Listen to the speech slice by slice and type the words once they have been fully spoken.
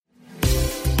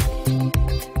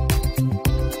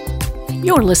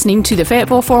You're listening to the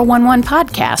Fayetteville 411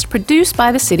 podcast, produced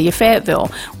by the City of Fayetteville,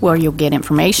 where you'll get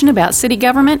information about city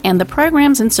government and the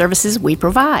programs and services we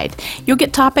provide. You'll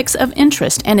get topics of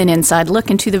interest and an inside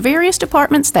look into the various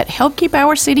departments that help keep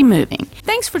our city moving.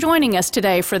 Thanks for joining us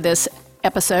today for this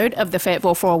episode of the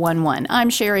Fayetteville 411. I'm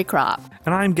Sherry Kropp.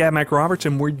 And I'm Gab McRoberts,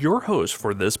 and we're your hosts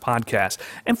for this podcast.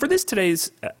 And for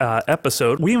today's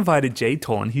episode, we invited Jay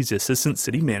Tolan. He's the Assistant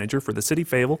City Manager for the City of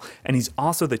Fayetteville, and he's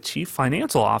also the Chief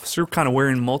Financial Officer, kind of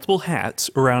wearing multiple hats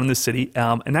around the city.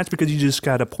 And that's because you just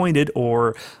got appointed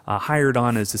or hired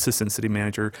on as Assistant City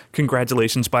Manager.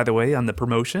 Congratulations, by the way, on the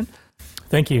promotion.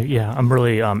 Thank you. Yeah, I'm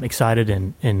really excited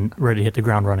and ready to hit the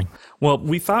ground running. Well,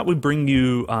 we thought we'd bring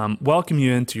you, welcome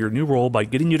you into your new role by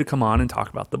getting you to come on and talk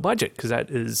about the budget, because that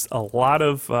is a lot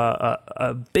of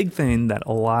a big thing that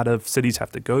a lot of cities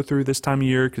have to go through this time of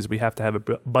year, because we have to have a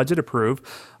budget approved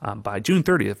by June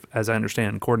 30th, as I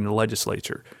understand, according to the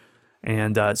legislature.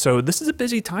 And so this is a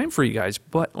busy time for you guys.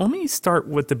 But let me start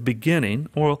with the beginning.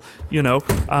 Well,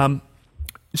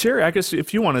 Sherry, I guess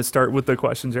if you want to start with the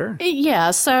questions there.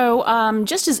 Yeah, so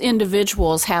just as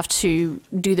individuals have to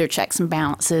do their checks and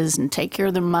balances and take care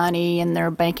of their money and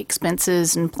their bank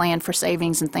expenses and plan for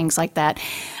savings and things like that,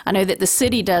 I know that the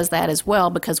city does that as well,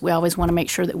 because we always want to make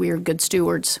sure that we are good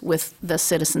stewards with the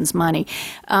citizens' money.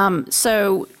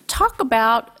 So talk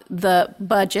about the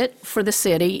budget for the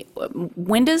city.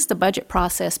 When does the budget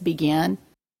process begin?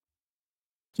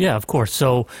 Yeah, of course.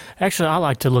 So actually, I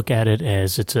like to look at it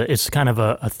as it's kind of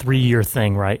a 3-year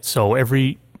thing, right? So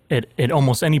at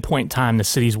almost any point in time, the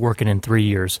city's working in 3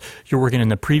 years. You're working in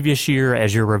the previous year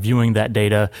as you're reviewing that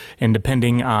data, and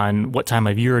depending on what time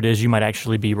of year it is, you might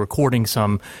actually be recording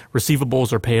some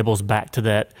receivables or payables back to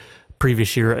that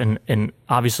previous year, and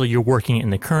obviously you're working in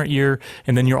the current year,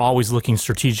 and then you're always looking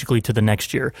strategically to the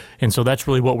next year. And so that's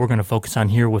really what we're going to focus on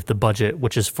here with the budget,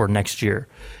 which is for next year.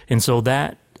 And so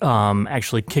that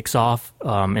actually kicks off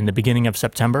in the beginning of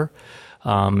September.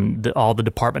 All the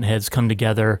department heads come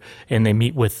together and they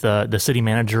meet with the city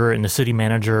manager, and the city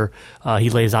manager, he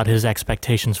lays out his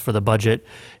expectations for the budget,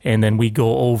 and then we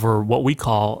go over what we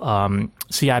call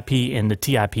CIP and the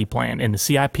TIP plan. And the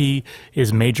CIP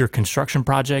is major construction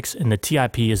projects, and the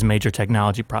TIP is major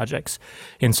technology projects.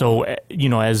 And so,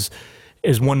 as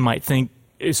one might think,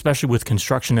 especially with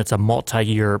construction, it's a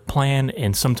multi-year plan,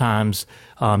 and sometimes,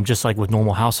 just like with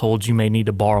normal households, you may need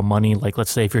to borrow money. Like, let's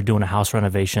say if you're doing a house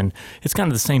renovation, it's kind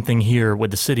of the same thing here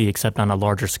with the city, except on a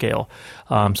larger scale.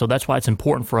 So that's why it's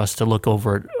important for us to look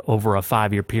over a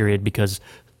 5-year period, because,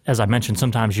 as I mentioned,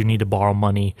 sometimes you need to borrow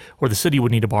money, or the city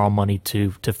would need to borrow money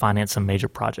to finance some major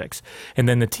projects. And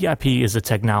then the TIP is the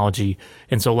technology,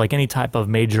 and so like any type of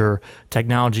major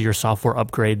technology or software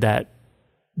upgrade, that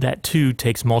too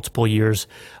takes multiple years.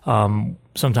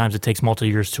 Sometimes it takes multiple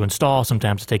years to install.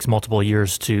 Sometimes it takes multiple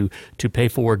years to pay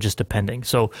for, just depending.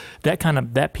 So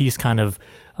that piece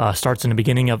starts in the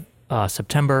beginning of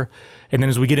September, and then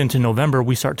as we get into November,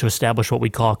 we start to establish what we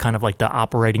call kind of like the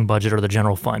operating budget or the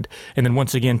general fund. And then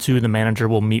once again, too, the manager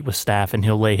will meet with staff, and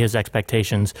he'll lay his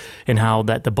expectations and how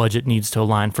that the budget needs to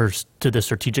align first to the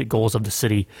strategic goals of the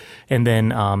city, and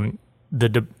then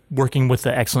working with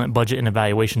the excellent budget and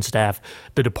evaluation staff,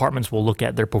 the departments will look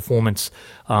at their performance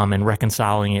and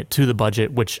reconciling it to the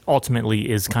budget, which ultimately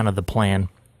is kind of the plan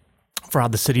for how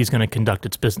the city is going to conduct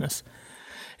its business.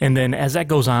 And then as that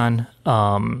goes on,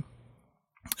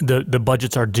 the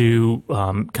budgets are due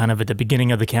kind of at the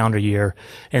beginning of the calendar year,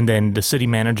 and then the city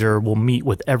manager will meet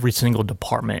with every single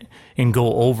department and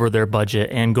go over their budget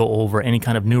and go over any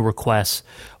kind of new requests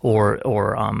or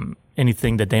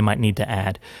anything that they might need to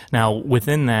add. Now,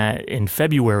 within that, in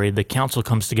February, the council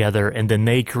comes together and then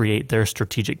they create their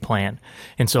strategic plan.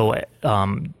 And so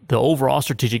the overall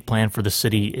strategic plan for the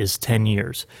city is 10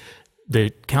 years.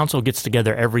 The council gets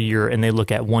together every year and they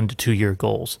look at 1 to 2 year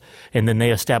goals, and then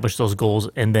they establish those goals,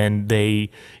 and then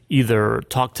they either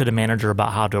talk to the manager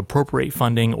about how to appropriate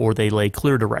funding, or they lay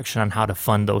clear direction on how to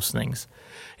fund those things.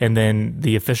 And then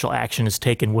the official action is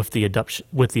taken with the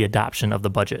adoption of the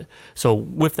budget. So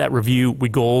with that review, we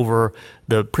go over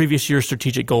the previous year's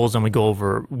strategic goals, and we go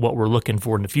over what we're looking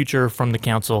for in the future from the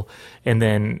council. And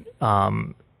then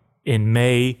on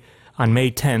May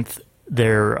 10th,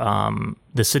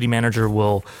 the city manager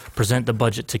will present the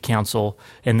budget to council,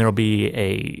 and there'll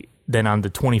be then on the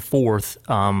 24th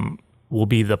will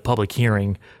be the public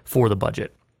hearing for the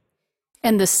budget.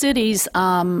 And the city's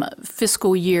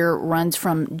fiscal year runs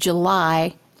from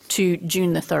July to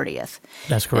June the 30th.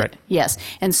 That's correct. Yes.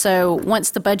 And so once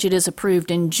the budget is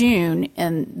approved in June,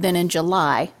 and then in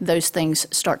July, those things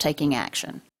start taking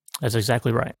action. That's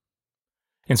exactly right.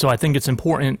 And so I think it's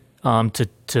important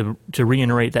to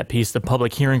reiterate that piece, the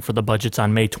public hearing for the budget's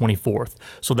on May 24th.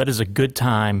 So that is a good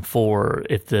time for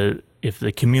if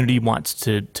the community wants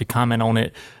to comment on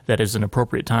it, that is an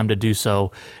appropriate time to do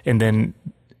so. And then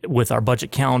with our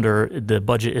budget calendar, the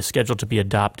budget is scheduled to be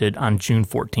adopted on June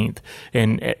 14th.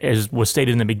 And as was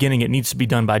stated in the beginning, it needs to be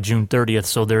done by June 30th.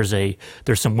 So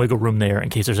there's some wiggle room there in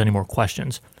case there's any more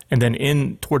questions. And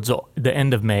then towards the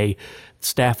end of May,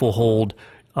 staff will hold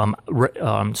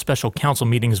special council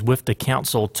meetings with the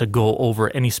council to go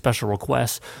over any special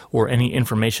requests or any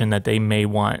information that they may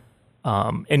want,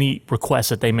 any requests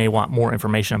that they may want more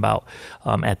information about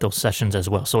at those sessions as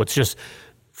well. So it's just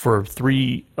for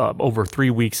over 3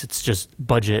 weeks, it's just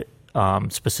budget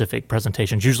specific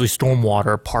presentations, usually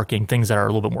stormwater, parking, things that are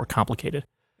a little bit more complicated.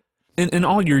 In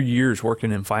all your years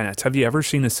working in finance, have you ever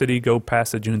seen a city go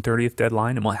past the June 30th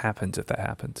deadline, and what happens if that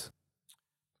happens?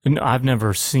 No, I've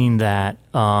never seen that.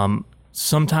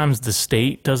 Sometimes the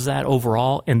state does that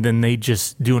overall, and then they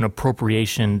just do an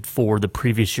appropriation for the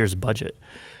previous year's budget.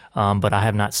 But I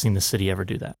have not seen the city ever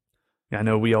do that. Yeah, I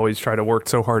know we always try to work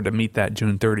so hard to meet that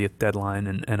June 30th deadline.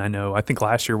 And I think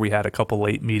last year we had a couple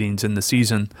late meetings in the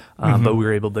season, but we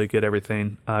were able to get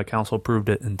everything. Council approved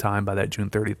it in time by that June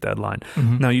 30th deadline.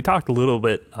 Now, you talked a little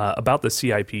bit about the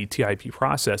CIP, TIP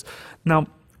process. Now,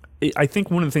 I think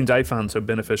one of the things I found so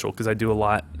beneficial, because I do a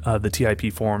lot of the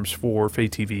TIP forums for Fay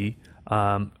TV,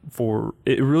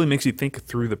 it really makes you think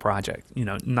through the project,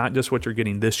 not just what you're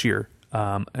getting this year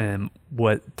and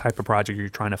what type of project you're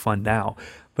trying to fund now,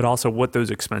 but also what those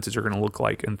expenses are going to look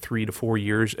like in 3 to 4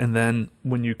 years. And then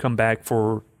when you come back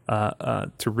to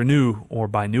renew or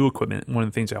buy new equipment, one of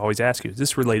the things I always ask you, is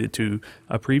this related to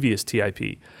a previous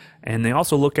TIP? And they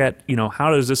also look at, how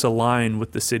does this align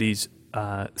with the city's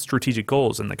strategic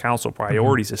goals and the council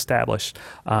priorities established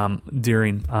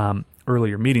during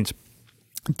earlier meetings.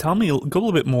 Tell me, go a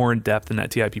little bit more in depth in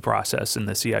that TIP process and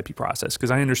the CIP process,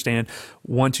 because I understand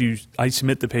once I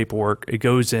submit the paperwork, it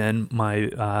goes in,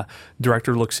 my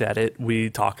director looks at it,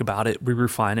 we talk about it, we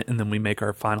refine it, and then we make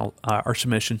our final our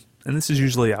submission. And this is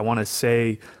usually, I want to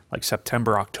say, like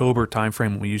September, October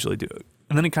timeframe when we usually do it.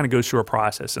 And then it kind of goes through a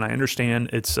process. And I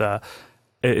understand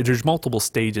there's multiple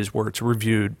stages where it's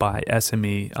reviewed by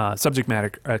SME, subject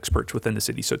matter experts within the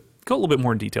city. So go a little bit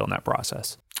more in detail in that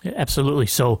process. Yeah, absolutely.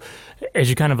 So as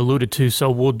you kind of alluded to,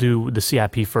 so we'll do the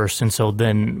CIP first. And so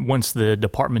then once the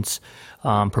departments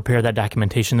prepare that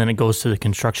documentation, then it goes to the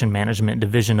construction management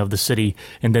division of the city,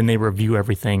 and then they review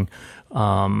everything.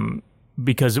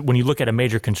 Because when you look at a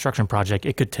major construction project,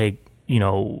 it could take,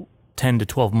 10 to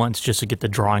 12 months just to get the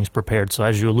drawings prepared. So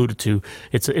as you alluded to,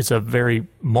 it's a very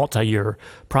multi-year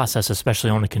process,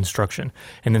 especially on the construction.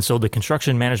 And then so the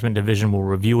construction management division will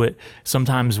review it.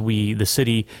 Sometimes the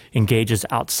city engages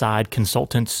outside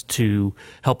consultants to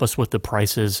help us with the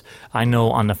prices. I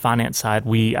know on the finance side,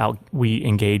 we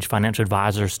engage financial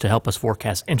advisors to help us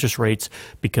forecast interest rates,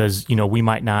 because, we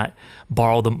might not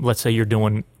borrow them. Let's say you're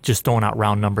just throwing out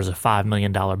round numbers, a $5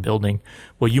 million building.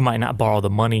 Well, you might not borrow the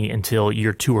money until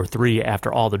year 2 or 3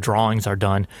 after all the drawings are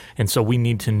done. And so we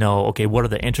need to know, okay, what are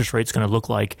the interest rates going to look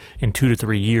like in 2 to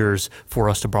 3 years for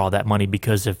us to borrow that money?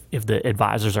 Because if the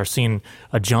advisors are seeing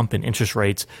a jump in interest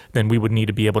rates, then we would need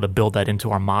to be able to build that into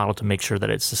our model to make sure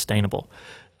that it's sustainable.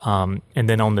 And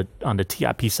then on the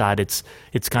TIP side, it's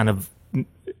kind of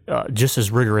just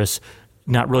as rigorous,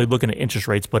 not really looking at interest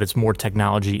rates, but it's more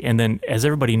technology. And then, as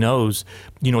everybody knows,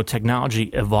 technology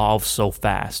evolves so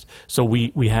fast. So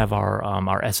we have our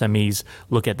SMEs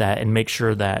look at that and make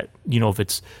sure that, if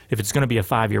it's going to be a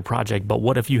 5-year project, but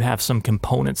what if you have some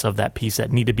components of that piece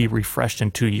that need to be refreshed in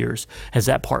 2 years? Has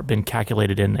that part been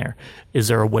calculated in there? Is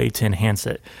there a way to enhance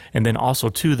it? And then also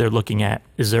too, they're looking at,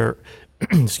 is the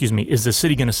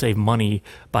city going to save money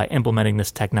by implementing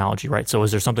this technology, right? So is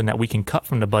there something that we can cut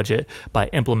from the budget by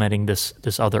implementing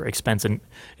this other expense? And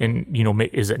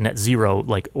is it net zero?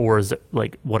 Or is it,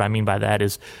 what I mean by that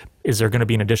is there going to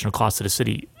be an additional cost to the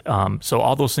city? So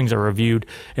all those things are reviewed,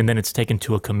 and then it's taken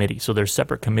to a committee. So there's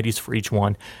separate committees for each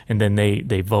one, and then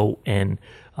they vote, and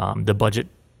the budget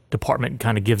department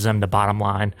kind of gives them the bottom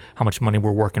line, how much money we're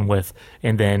working with,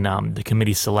 and then the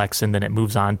committee selects, and then it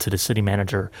moves on to the city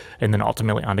manager, and then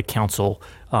ultimately on to council,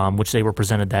 which they were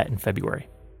presented that in February.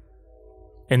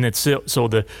 And it's, so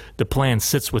the plan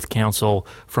sits with council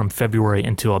from February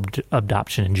until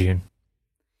adoption in June.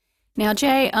 Now,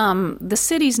 Jay, the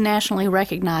city's nationally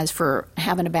recognized for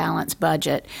having a balanced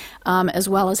budget, as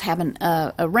well as having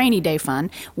a rainy day fund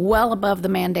well above the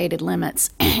mandated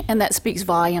limits, and that speaks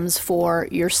volumes for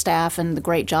your staff and the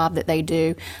great job that they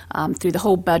do through the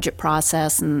whole budget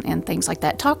process and things like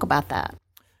that. Talk about that.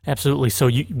 Absolutely. So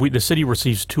the city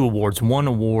receives 2 awards. One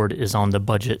award is on the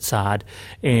budget side,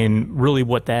 and really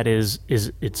what that is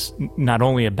it's not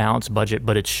only a balanced budget,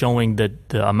 but it's showing the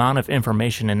amount of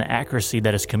information and the accuracy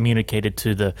that is communicated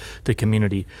to the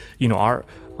community. Our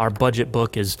budget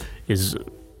book is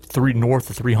north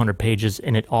of 300 pages,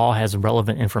 and it all has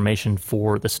relevant information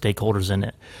for the stakeholders in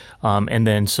it. And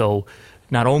then so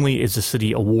not only is the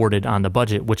city awarded on the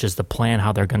budget, which is the plan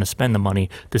how they're going to spend the money,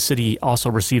 the city also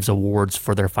receives awards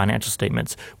for their financial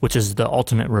statements, which is the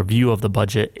ultimate review of the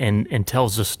budget and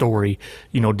tells the story.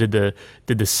 Did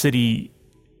the city,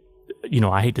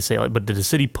 I hate to say it, but did the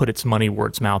city put its money where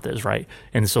its mouth is, right?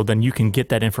 And so then you can get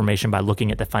that information by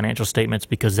looking at the financial statements,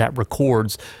 because that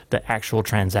records the actual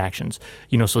transactions.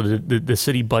 So the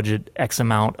city budgeted X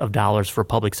amount of dollars for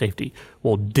public safety.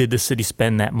 Well, did the city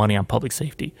spend that money on public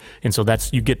safety? And so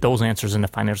you get those answers in the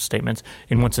financial statements.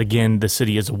 And once again, the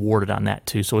city is awarded on that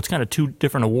too. So it's kind of 2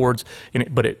 different awards,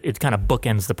 but it kind of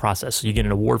bookends the process. So you get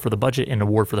an award for the budget and an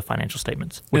award for the financial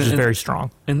statements, which is very strong.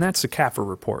 And that's the CAFR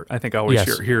report. I think I always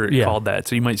hear it called that.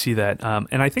 So you might see that.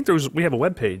 And I think we have a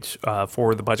webpage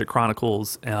for the Budget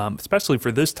Chronicles, especially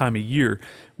for this time of year.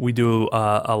 We do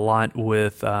a lot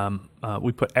with,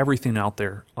 we put everything out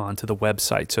there onto the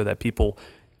website so that people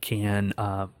can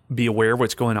be aware of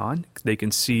what's going on. They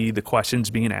can see the questions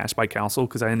being asked by council,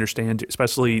 because I understand,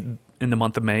 especially in the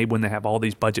month of May when they have all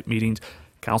these budget meetings,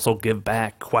 council give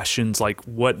back questions like,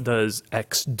 what does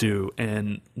X do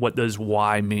and what does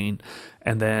Y mean?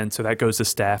 And then so that goes to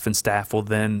staff, and staff will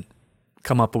then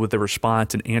come up with a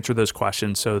response and answer those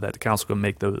questions so that the council can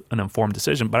make an informed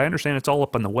decision. But I understand it's all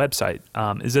up on the website.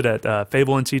 Is it at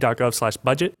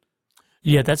fablenc.gov/budget?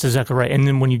 Yeah, that's exactly right. And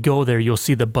then when you go there, you'll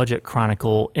see the Budget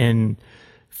Chronicle. And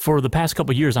for the past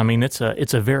couple of years, I mean, it's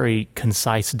a very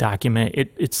concise document.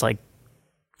 It's like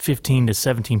 15 to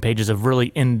 17 pages of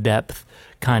really in-depth,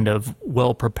 kind of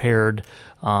well-prepared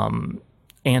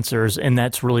answers, and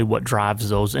that's really what drives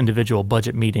those individual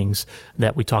budget meetings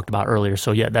that we talked about earlier.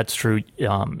 So yeah, that's true.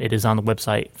 It is on the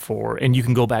website and you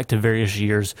can go back to various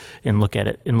years and look at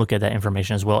it and look at that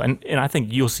information as well. And I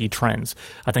think you'll see trends.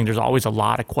 I think there's always a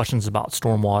lot of questions about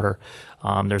stormwater.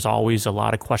 There's always a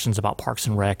lot of questions about Parks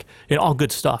and Rec, and all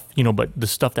good stuff, but the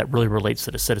stuff that really relates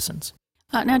to the citizens.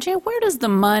 Now, Jay, where does the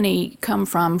money come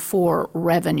from for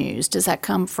revenues? Does that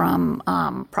come from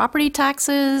property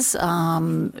taxes,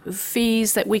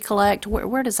 fees that we collect?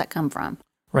 Where does that come from?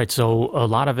 Right. So a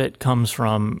lot of it comes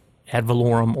from ad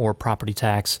valorem or property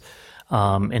tax.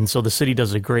 And so the city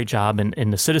does a great job,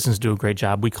 and the citizens do a great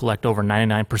job. We collect over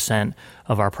 99%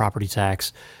 of our property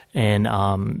tax. And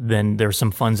then there's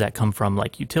some funds that come from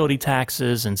like utility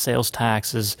taxes and sales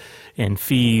taxes and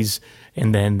fees.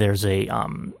 And then there's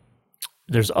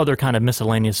other kind of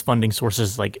miscellaneous funding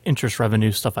sources like interest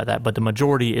revenue, stuff like that. But the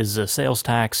majority is the sales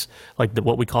tax, like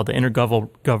what we call the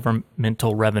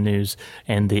intergovernmental revenues,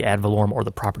 and the ad valorem or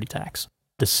the property tax.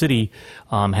 The city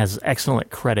has excellent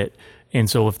credit. And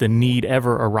so if the need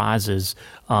ever arises,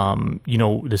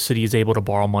 the city is able to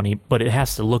borrow money, but it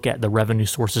has to look at the revenue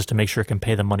sources to make sure it can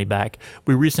pay the money back.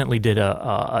 We recently did an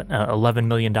 $11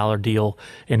 million deal,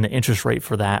 and the interest rate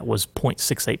for that was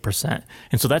 0.68%.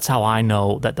 And so that's how I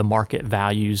know that the market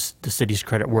values the city's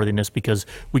credit worthiness, because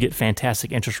we get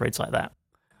fantastic interest rates like that.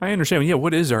 I understand. Yeah,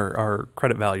 what is our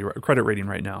credit rating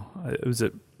right now? Is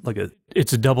it like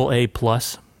It's a AA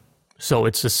plus, so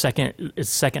it's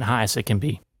second highest it can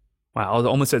be. Wow, I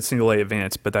almost said single A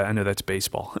advanced, but I know that's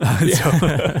baseball.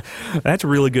 So that's a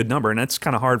really good number, and that's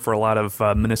kind of hard for a lot of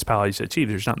municipalities to achieve.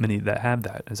 There's not many that have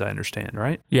that, as I understand,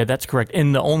 right? Yeah, that's correct.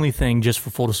 And the only thing, just for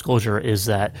full disclosure, is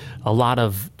that a lot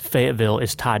of Fayetteville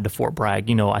is tied to Fort Bragg.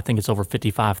 I think it's over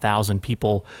 55,000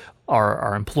 people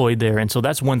are employed there. And so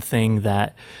that's one thing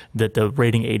that the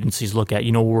rating agencies look at,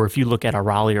 where if you look at a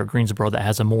Raleigh or Greensboro that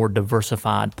has a more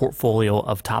diversified portfolio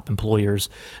of top employers,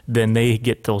 then they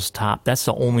get those top. That's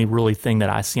the only really thing that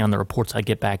I see on the reports I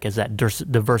get back, is that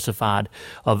diversified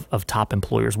of top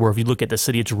employers, where if you look at the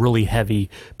city, it's really heavy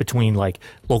between like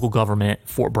local government,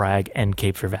 Fort Bragg, and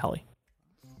Cape Fear Valley.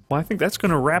 Well, I think that's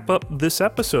going to wrap up this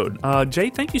episode. Jay,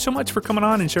 thank you so much for coming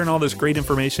on and sharing all this great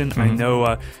information. Mm-hmm. I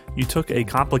know you took a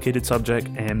complicated subject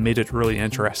and made it really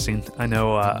interesting. I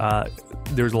know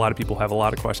there's a lot of people who have a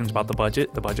lot of questions about the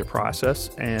budget process,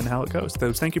 and how it goes.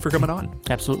 So thank you for coming on.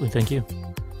 Absolutely. Thank you.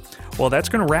 Well, that's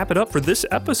going to wrap it up for this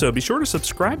episode. Be sure to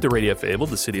subscribe to Radio Fable,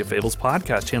 the City of Fables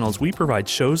podcast channel, as we provide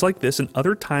shows like this and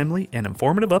other timely and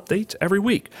informative updates every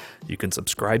week. You can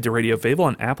subscribe to Radio Fable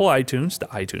on Apple iTunes, the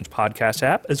iTunes podcast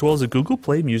app, as well as the Google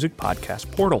Play Music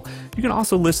podcast portal. You can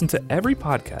also listen to every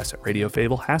podcast that Radio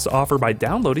Fable has to offer by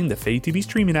downloading the Fay TV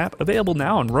streaming app, available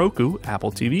now on Roku,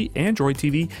 Apple TV, Android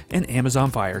TV, and Amazon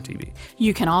Fire TV.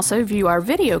 You can also view our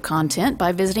video content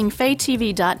by visiting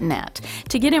faytv.net.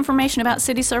 To get information about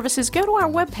city services, go to our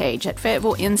webpage at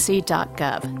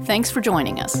fayettevillenc.gov. Thanks for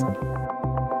joining us.